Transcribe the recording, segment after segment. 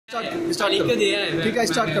Start लिख के दिया है, ठीक है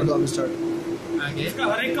स्टार्ट कर दो आप स्टार्ट आगे। इसका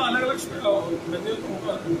हर एक का अलग अलग मेन्यू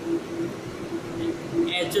होगा।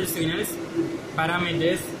 actual signals,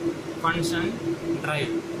 parameters, function,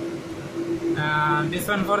 drive. This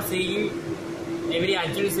one for seeing every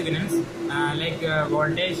actual signals like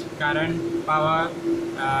voltage, current, power,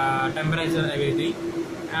 temperature, everything.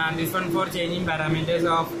 And this one for changing parameters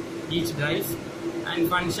of each drives. And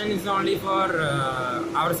function is only for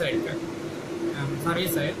our side,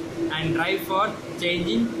 service side. And drive for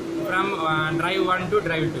changing from drive 1 to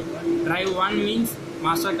drive 2. Drive 1 means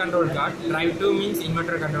master control card, drive 2 means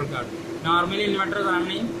inverter control card. Normally inverter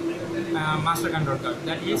running master control card,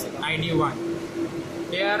 that is ID1.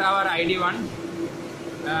 Here our ID1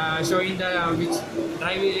 showing the which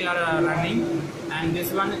drive we are running, and this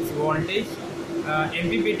one is voltage,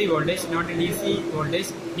 MPPT voltage, not DC voltage.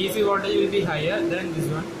 DC voltage will be higher than this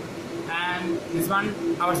one, and this one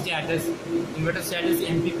our status, inverter status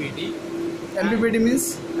MPPT. MPPT means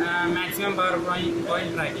maximum power point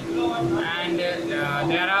tracking, and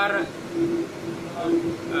there are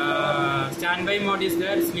standby mode is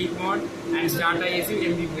there, sleep mode, and start ISU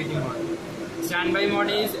MPPT mode. Standby mode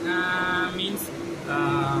is means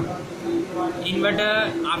inverter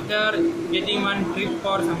after getting one trip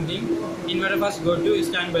or something, inverter first go to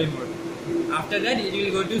standby mode. After that it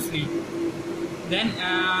will go to sleep. Then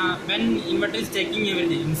when inverter is checking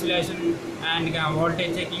everything, insulation and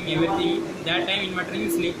voltage checking everything, that time inverter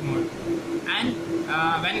in sleep mode. And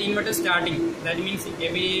when inverter starting, that means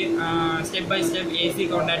every step by step AC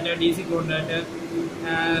contactor, DC contactor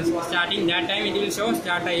starting, that time it will show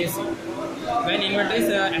start AC. When inverter is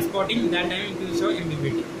exporting, that time it will show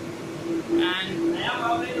MPPT. And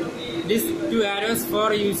these two arrows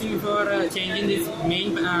for using for changing this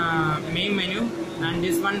main menu, and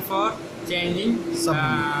this one for changing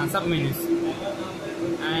sub menus.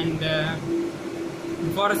 And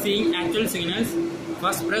for seeing actual signals,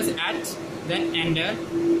 first press H, then enter.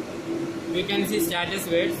 We can see status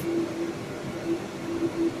words,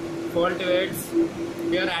 fault words.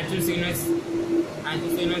 Here actual signals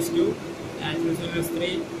 2, actual signals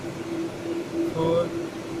 3, 4,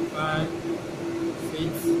 5,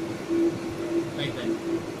 6, like that.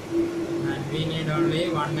 And we need only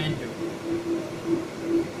 1 and 2.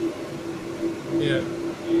 Here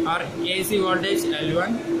our AC voltage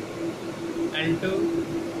L1, L2,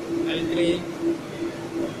 L3,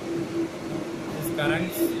 this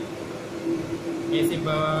current, AC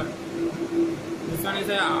power. This one is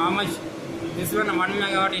how much? This one 1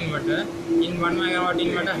 megawatt inverter. In 1 megawatt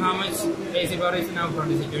inverter, how much AC power is now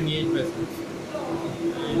produced? 28%.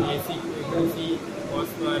 And AC frequency,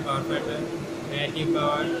 horsepower, power factor, reactive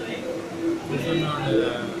power. This one not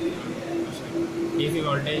DC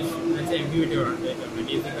voltage, that's MPPT voltage,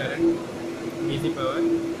 DC current, DC power,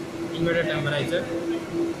 inverter temperature,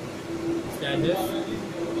 status,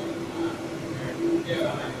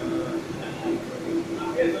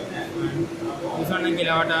 and this one a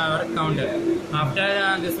kilowatt hour counter.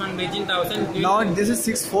 After this one reaching 1000, now this is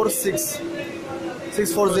 640.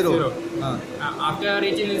 After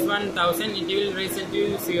reaching this 1000, it will reset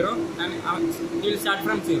to 0, and it will start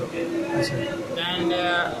from 0. Achha. And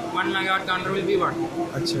 1 megawatt counter will be 1.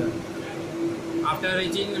 Achha. After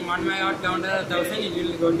reaching 1 megawatt counter 1000, it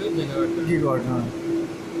will go to gigawatt.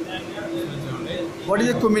 What is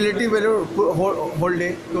the cumulative value whole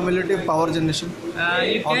day? Cumulative power generation?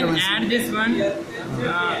 You can add this one.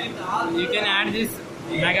 You can add this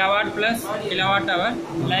megawatt plus kilowatt hour.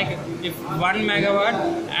 Like if 1 megawatt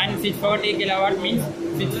and 640 kilowatt means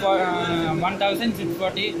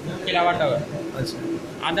 1640 kilowatt hour. Achha.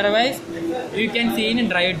 Otherwise, you can see in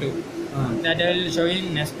drive 2. That I will show you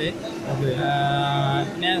in next page. Okay.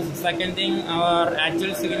 Next, second thing, our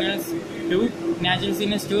actual signals 2. Natural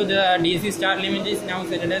signals 2, the DC start limit is now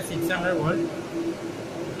set at 600 volt.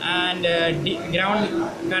 And ground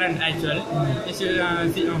current actual is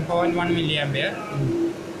 0.1 milliampere.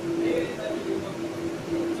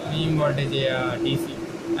 Mean voltage DC,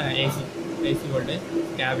 AC voltage,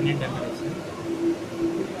 cabinet temperature.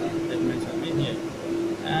 That much of it here.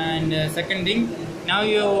 And second thing, now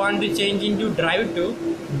you want to change into drive 2.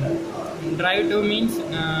 Drive 2 means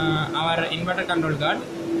our inverter control card.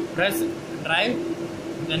 Press drive,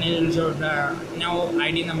 then it will show now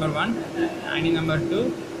ID number 1, ID number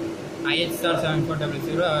 2, IH star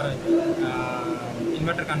 7400 or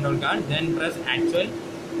inverter control card. Then press actual.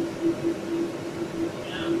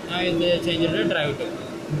 Now it will change it to drive 2.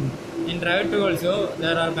 In drive 2 also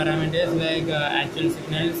there are parameters like actual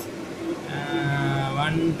signals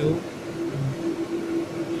 1, 2,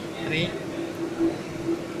 3,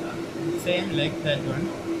 same like that one,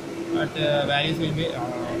 but values will be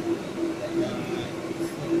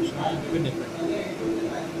it will be different.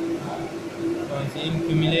 So seeing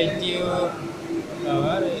cumulative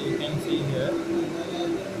power, you can see here.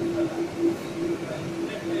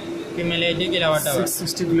 Cumulative kilowatt hour.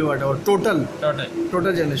 660 kilowatt hour total.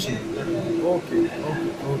 Total. Generation. Okay.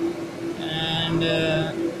 And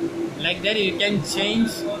like that you can change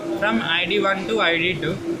from ID1 to ID2.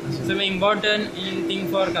 So the important thing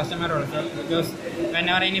for customer also, because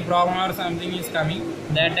whenever any problem or something is coming,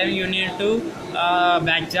 that time you need to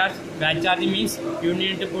batch charge. Batch charging means you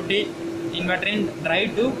need to put it inverter in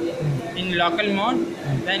drive to in local mode,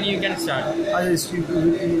 then you can start.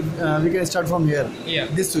 We can start from here. Yeah.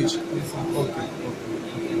 This switch. Okay.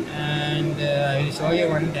 And I will show you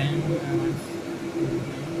one time.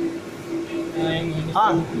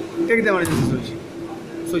 I'm going to Take the emergency switch.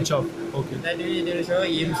 Switch off. Okay. that will show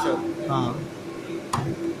EM stop.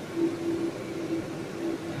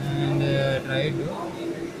 And try to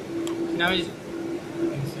now is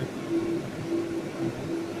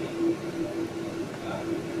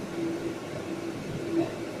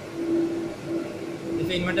if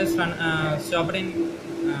the inverter is stopped in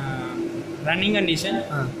running condition, it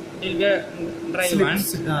will be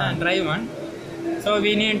drive one. So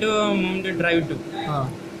we need to move to drive 2.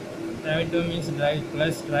 Drive 2 means drive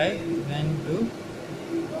plus drive, then to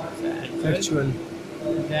Actual.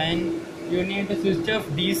 Then you need to switch off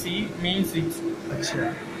DC main switch.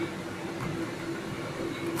 Achha.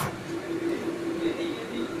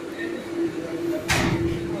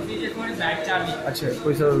 Back charging. अच्छा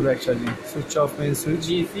कोई सा back charging. Switch off main switch.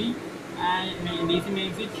 DC and DC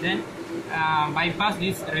main switch, then bypass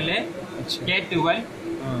this relay. अच्छा. K12.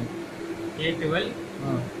 K12.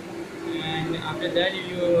 And after that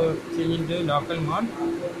you change into local mode.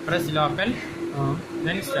 Press local.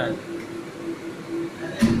 Then start.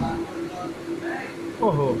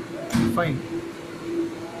 Oh, fine.